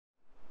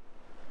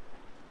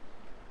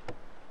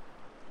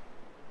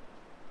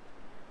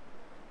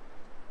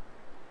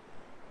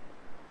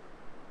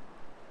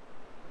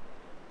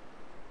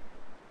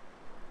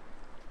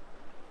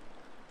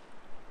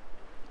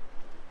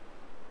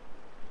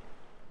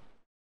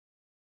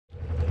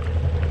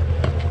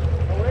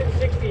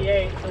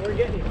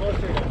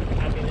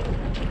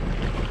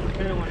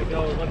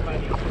go look by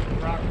these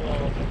rock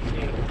walls and see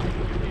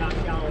how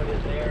shallow it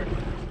is there.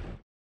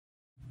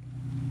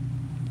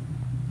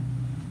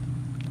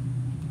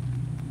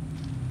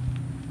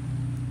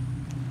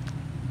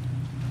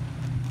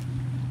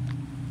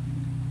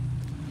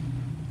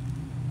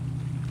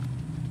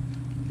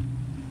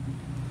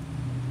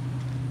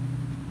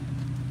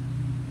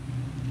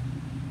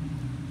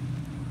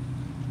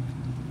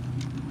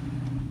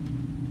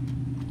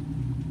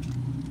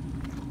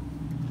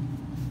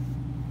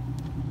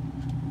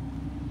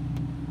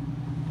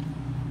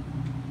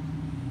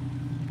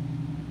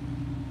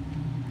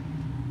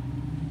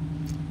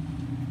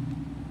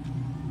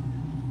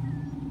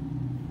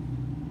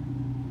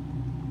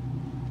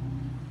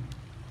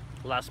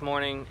 Last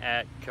morning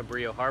at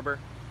Cabrillo Harbor,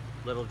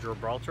 Little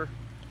Gibraltar.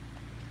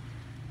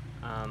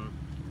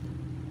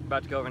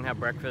 About to go over and have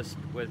breakfast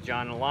with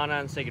John and Alana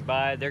and say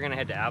goodbye. They're gonna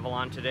head to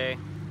Avalon today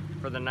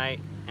for the night,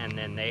 and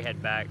then they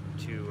head back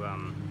to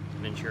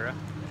Ventura.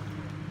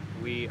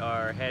 We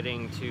are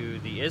heading to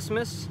the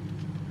Isthmus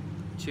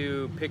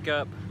to pick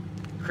up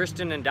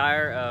Kristen and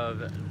Dyer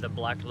of the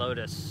Black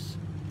Lotus.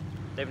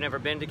 They've never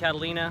been to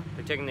Catalina.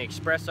 They're taking the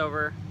express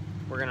over.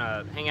 We're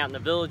gonna hang out in the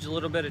village a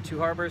little bit at Two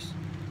Harbors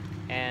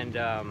and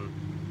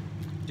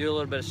do a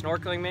little bit of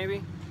snorkeling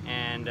maybe,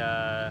 and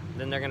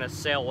then they're gonna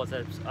sail with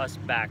us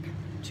back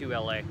to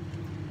LA.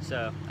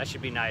 So that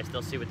should be nice.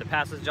 They'll see what the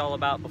passage is all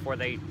about before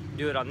they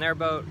do it on their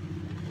boat,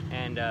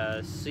 and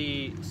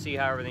see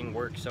how everything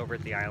works over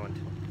at the island.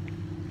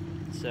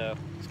 So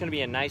it's gonna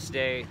be a nice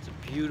day. It's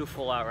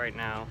beautiful out right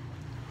now.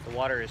 The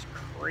water is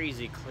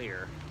crazy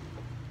clear,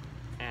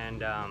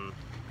 and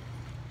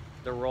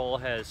the roll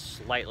has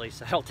slightly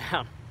settled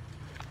down.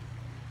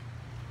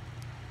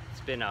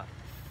 It's been a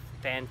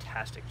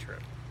fantastic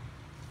trip.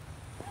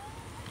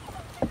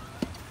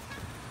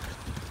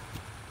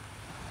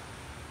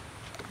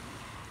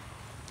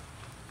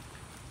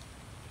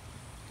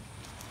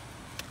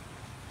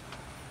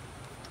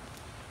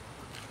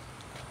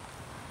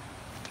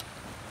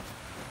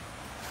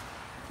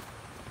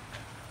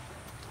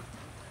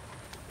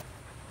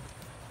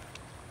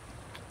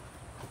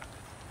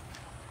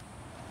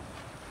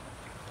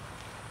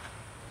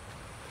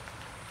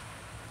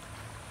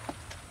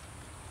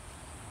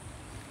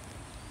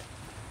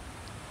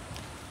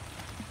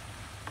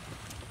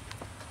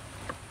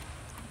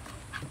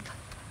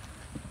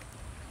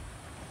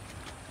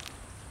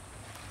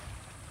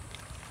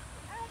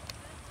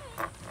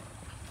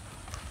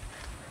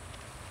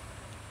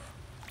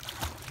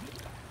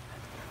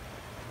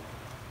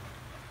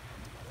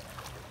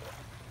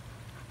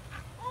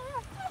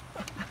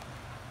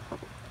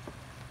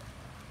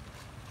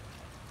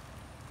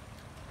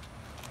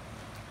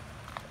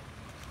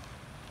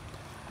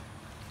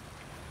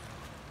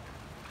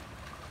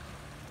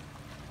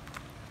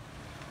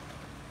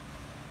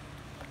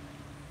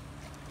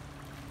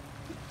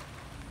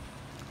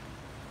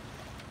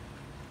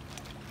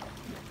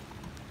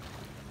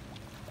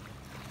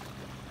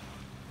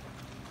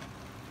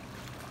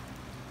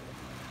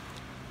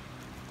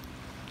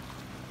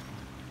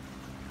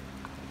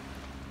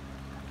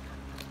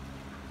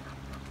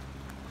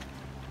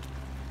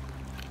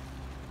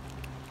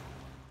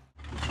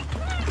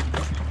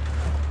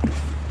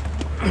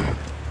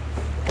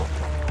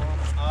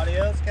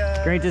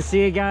 Great to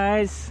see you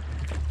guys.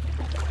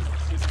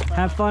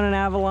 Have fun in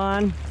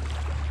Avalon.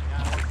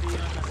 Yeah, we'll see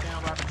you on the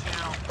Santa Barbara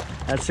channel.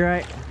 That's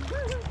right.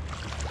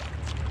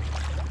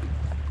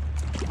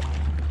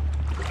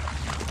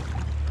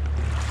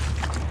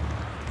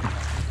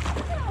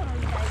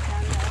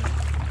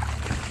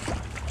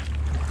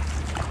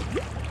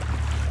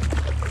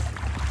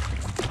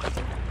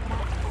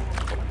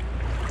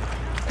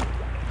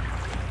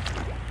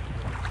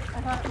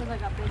 I thought it was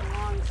like a big,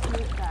 long,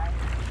 smooth guy.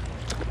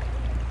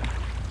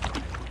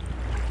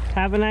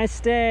 Have a nice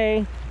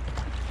day.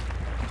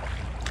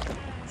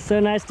 So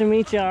nice to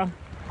meet y'all.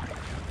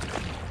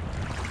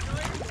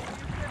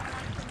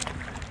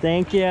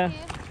 Thank you.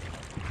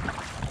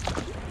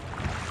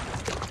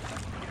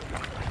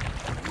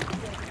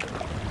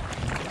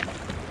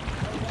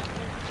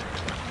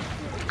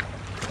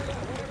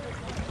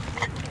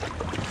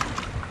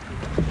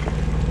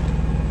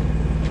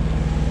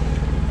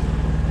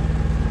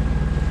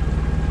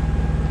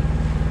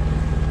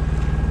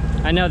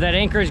 I know that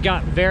anchorage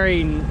got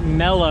very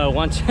mellow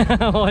once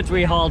once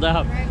we hauled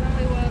up. Right when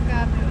we woke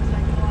up, it was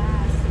like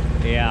glass.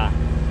 Yeah.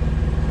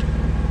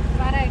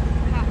 But I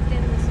hopped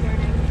in this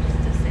morning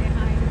just to say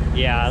hi.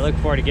 Yeah, I look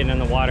forward to getting in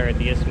the water at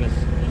the Isthmus.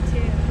 Me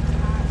too. It's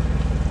hot.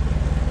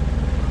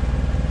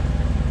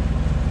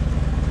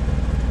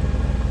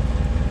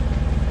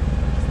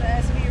 It's the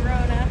SV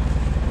Rona.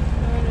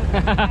 Going to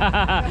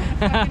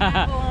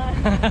Avalon.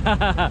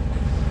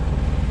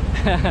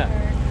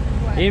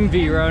 MV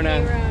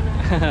Rona.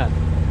 I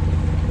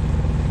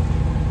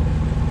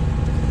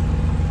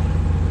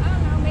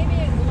don't know, maybe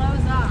it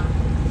blows off.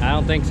 I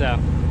don't think so.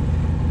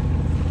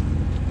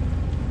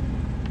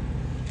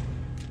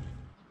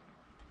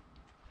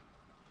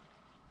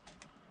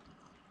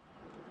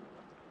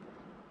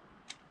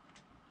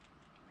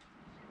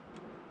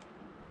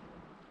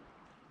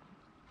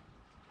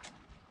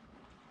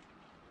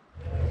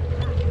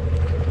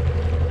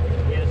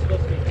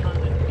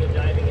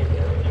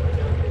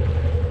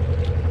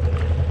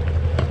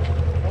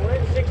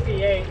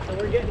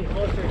 getting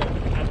closer to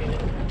happiness.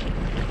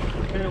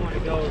 I kind of want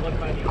to go look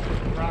by these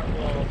rock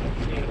walls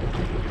and see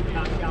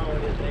how shallow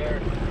it is there.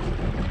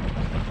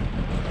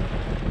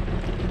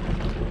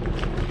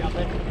 Jump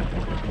in.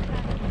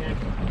 Okay.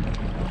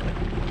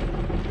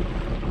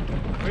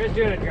 We're just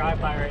doing a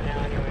drive-by right now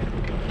anyway.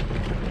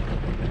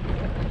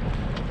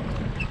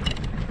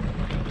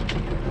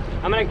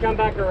 I'm gonna come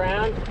back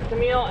around,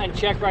 Camille, and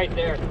check right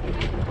there.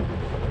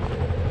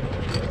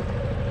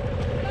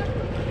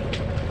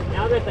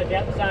 Now that the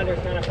depth sounder's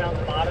kind of found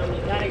the bottom, you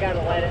kind of got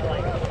to let it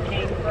like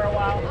king for a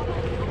while,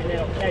 and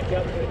it'll catch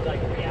up to its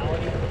like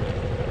reality.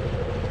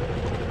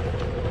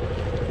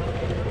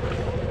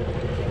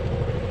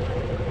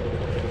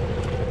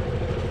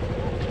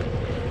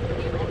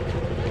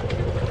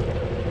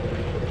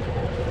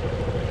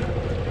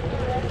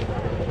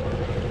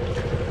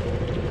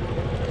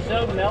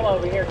 So mellow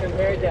over here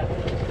compared to,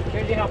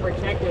 shows you how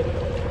protected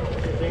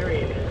this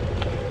area is.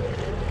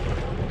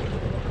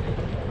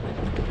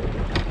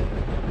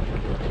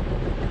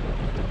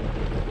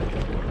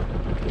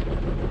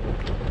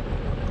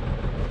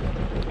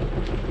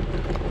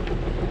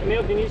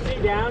 Camille, can you see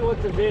down?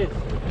 What's the viz?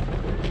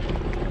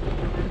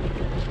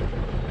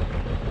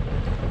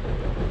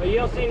 But you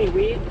don't see any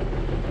weed?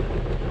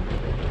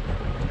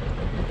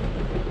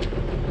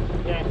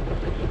 Okay.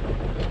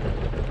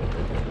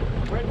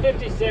 We're at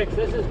 56.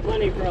 This is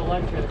plenty for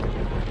electric.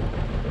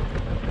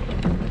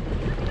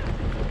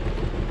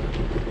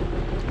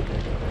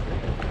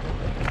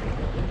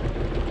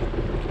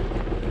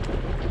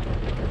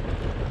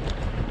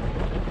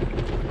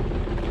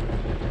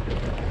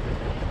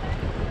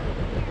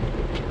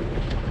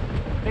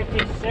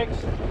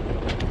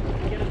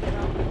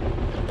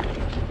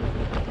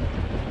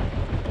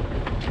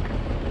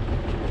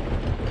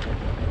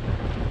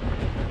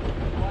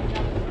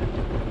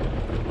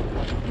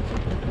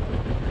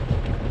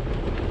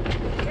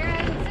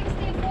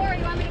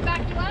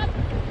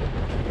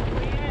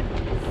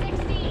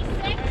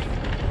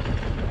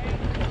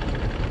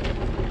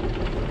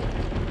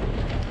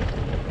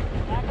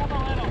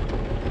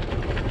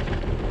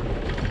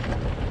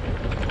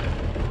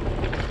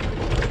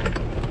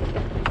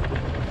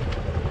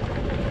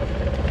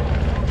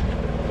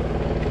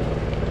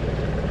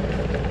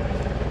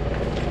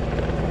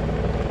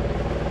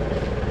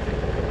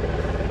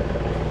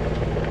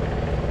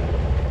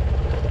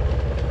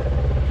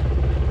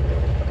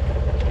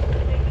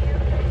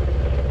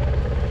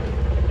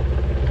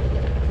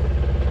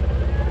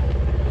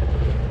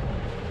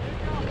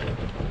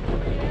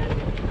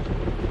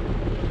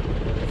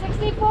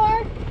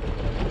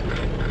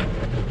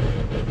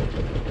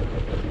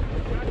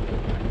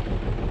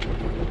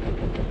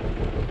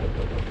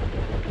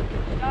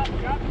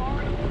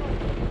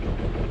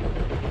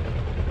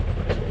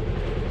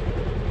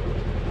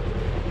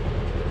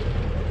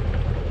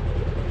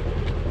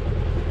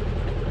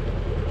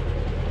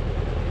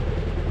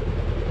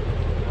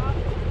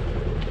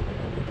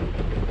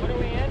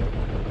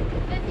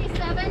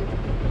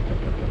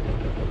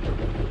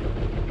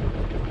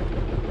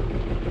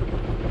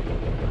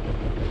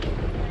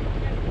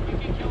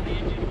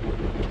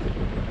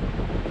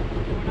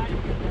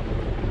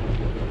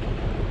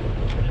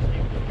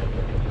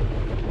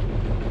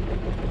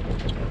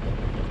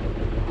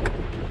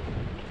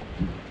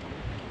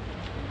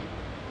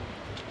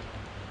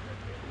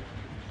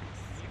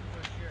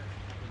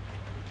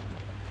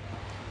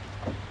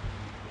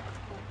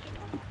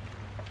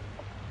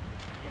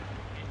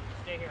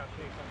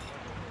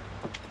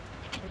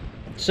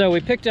 So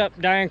we picked up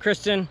Dyer and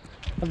Kristen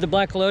of the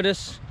Black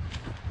Lotus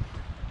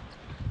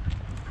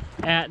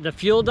at the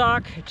fuel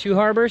dock at Two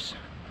Harbors,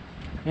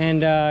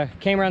 and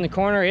came around the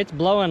corner. It's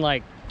blowing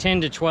like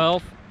 10 to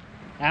 12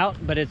 out,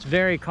 but it's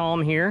very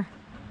calm here.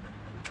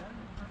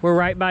 We're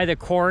right by the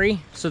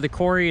quarry, so the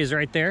quarry is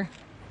right there.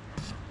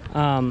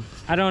 I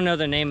don't know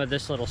the name of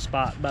this little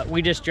spot, but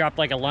we just dropped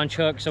like a lunch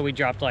hook, so we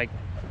dropped like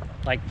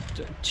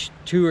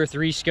 2 or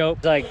 3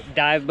 scopes, like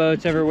dive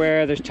boats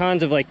everywhere. There's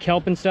tons of like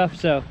kelp and stuff,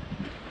 so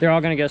they're all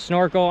gonna go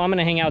snorkel. I'm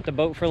gonna hang out the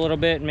boat for a little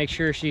bit and make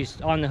sure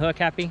she's on the hook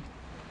happy.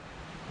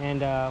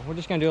 And we're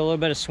just gonna do a little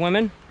bit of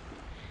swimming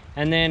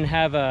and then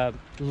have a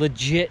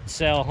legit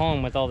sail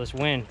home with all this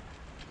wind.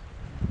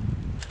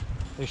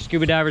 There's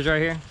scuba divers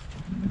right here.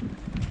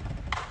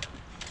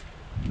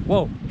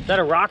 Whoa, is that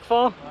a rock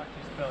fall?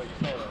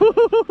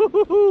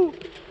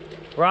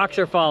 Rocks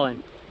are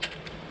falling.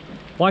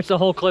 Watch the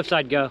whole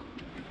cliffside go.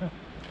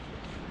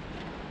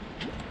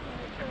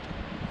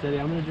 Steady,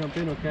 I'm gonna jump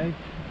in, okay?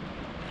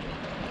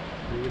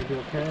 Are you gonna be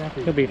okay?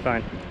 He'll be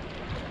fine.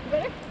 You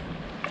better?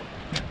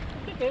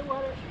 Okay,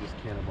 water. This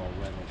cannonball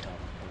wet on top.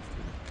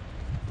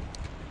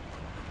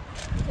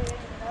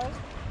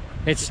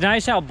 It's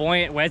nice how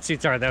buoyant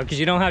wetsuits are though, because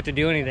you don't have to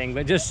do anything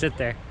but just sit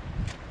there.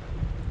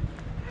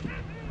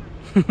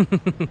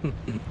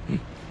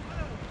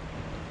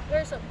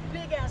 There's a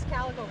big ass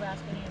calico bass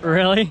in here.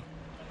 Really?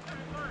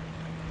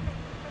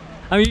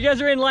 I mean, you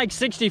guys are in like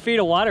 60 feet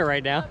of water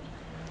right now.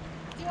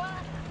 Yeah.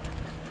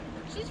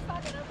 She's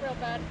fucking up real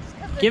bad.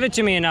 Give it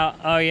to me and I'll,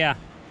 oh yeah.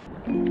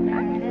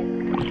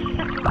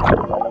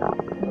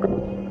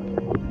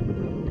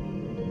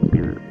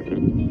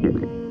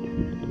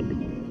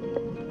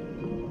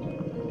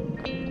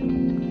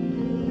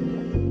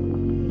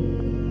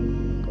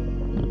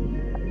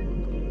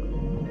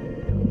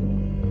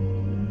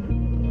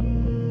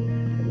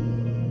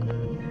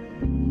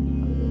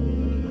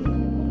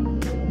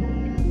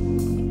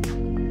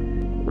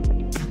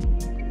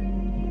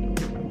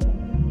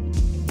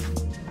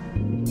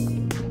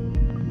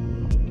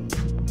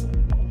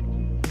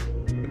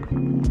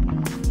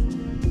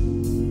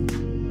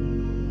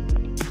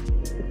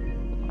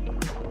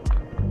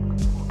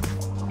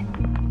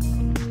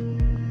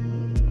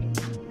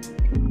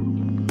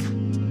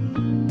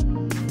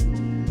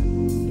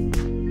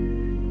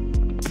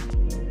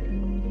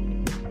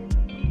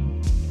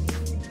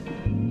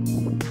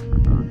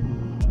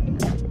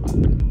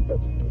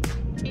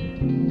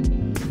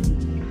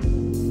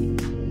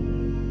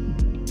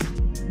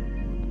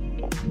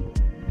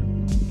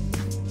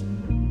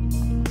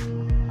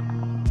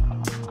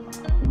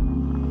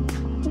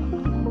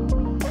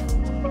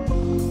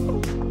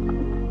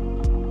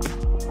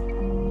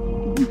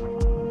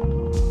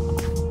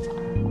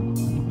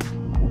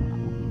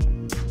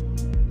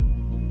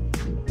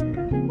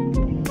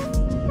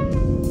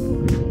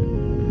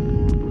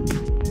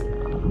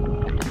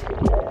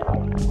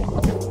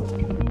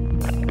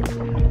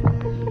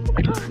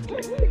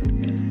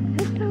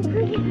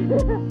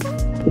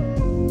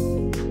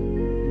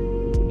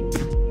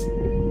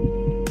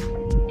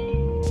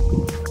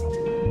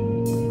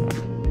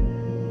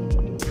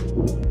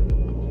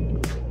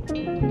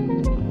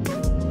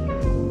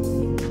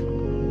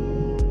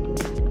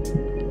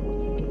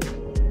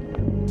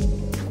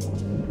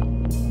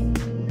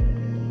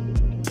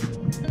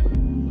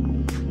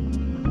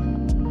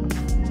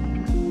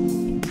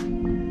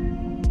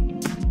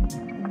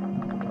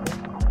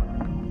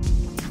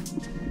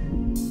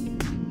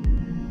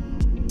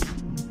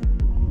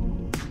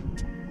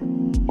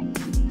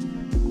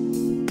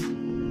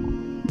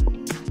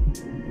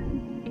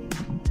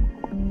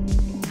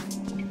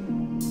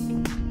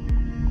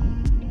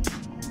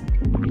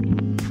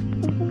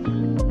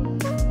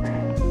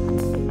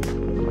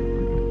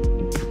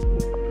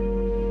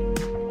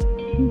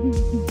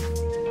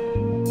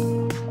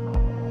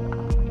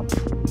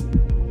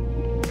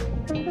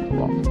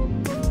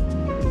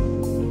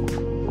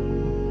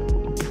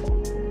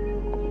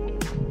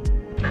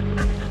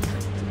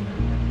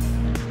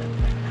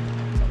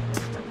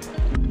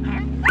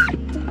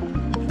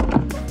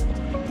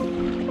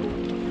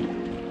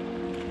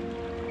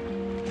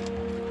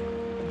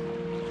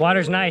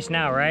 Water's nice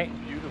now, right?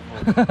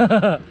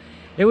 Beautiful.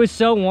 It was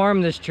so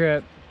warm this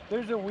trip.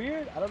 There's a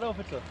weird, I don't know if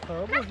it's a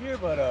thermal here,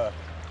 but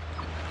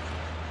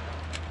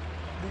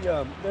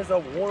there's a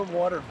warm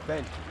water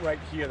vent right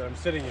here that I'm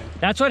sitting in.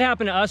 That's what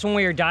happened to us when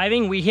we were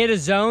diving. We hit a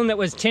zone that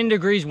was 10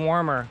 degrees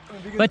warmer.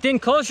 But then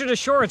closer to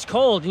shore, it's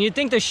cold, and you'd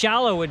think the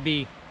shallow would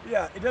be.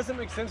 Yeah, it doesn't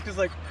make sense because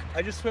like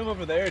I just swim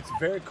over there, it's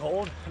very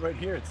cold. Right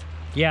here, it's.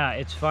 Yeah,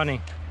 it's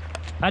funny.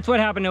 That's what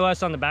happened to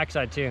us on the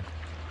backside too.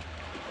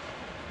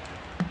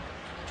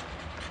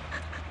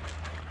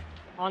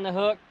 On the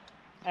hook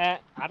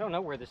at, I don't know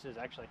where this is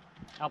actually.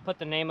 I'll put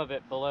the name of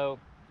it below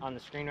on the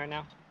screen right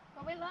now.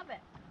 But we love it.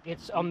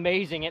 It's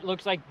amazing. It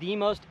looks like the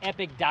most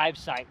epic dive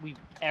site we've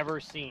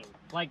ever seen.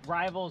 Like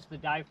rivals the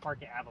dive park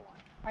at Avalon.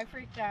 I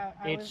freaked out.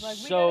 I It's was like,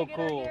 so we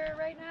gotta get cool. out here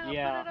right now,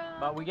 Yeah, put it on.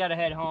 but we gotta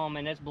head home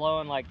and it's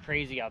blowing like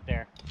crazy out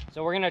there.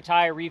 So we're gonna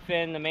tie a reef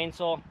in the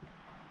mainsail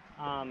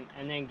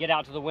and then get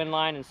out to the wind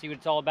line and see what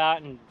it's all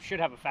about, and should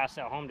have a fast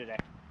sail home today.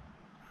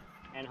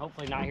 And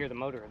hopefully not hear the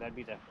motor.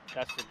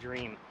 That's the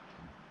dream.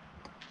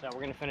 So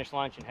we're gonna finish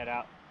lunch and head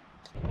out.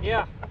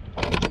 Yeah.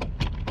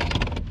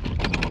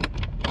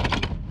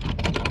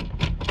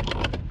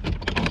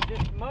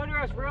 Just motor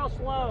us real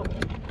slow.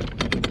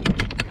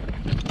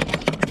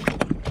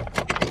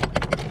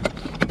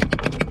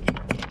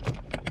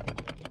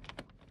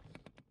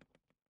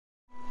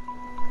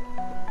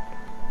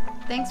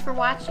 Thanks for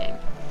watching.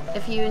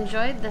 If you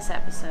enjoyed this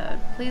episode,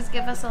 please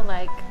give us a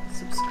like,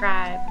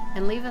 subscribe,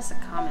 and leave us a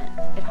comment.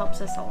 It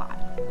helps us a lot.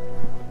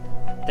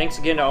 Thanks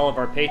again to all of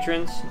our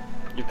patrons.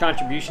 Your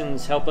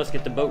contributions help us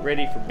get the boat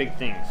ready for big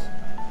things.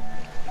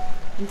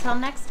 Until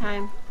next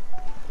time.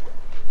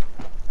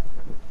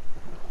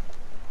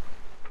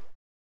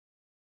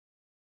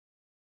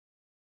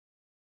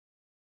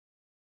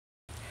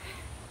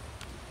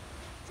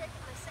 Checking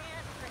the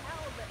sand for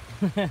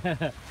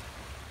halibut.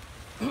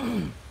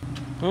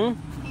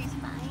 He's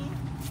fine.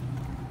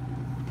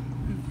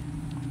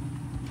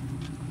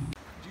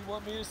 Do you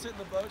want me to sit in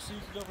the boat so you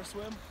can go for a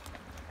swim?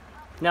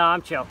 No,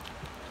 I'm chill.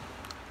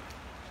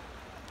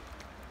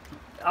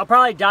 I'll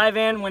probably dive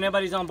in when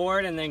everybody's on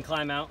board and then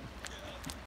climb out.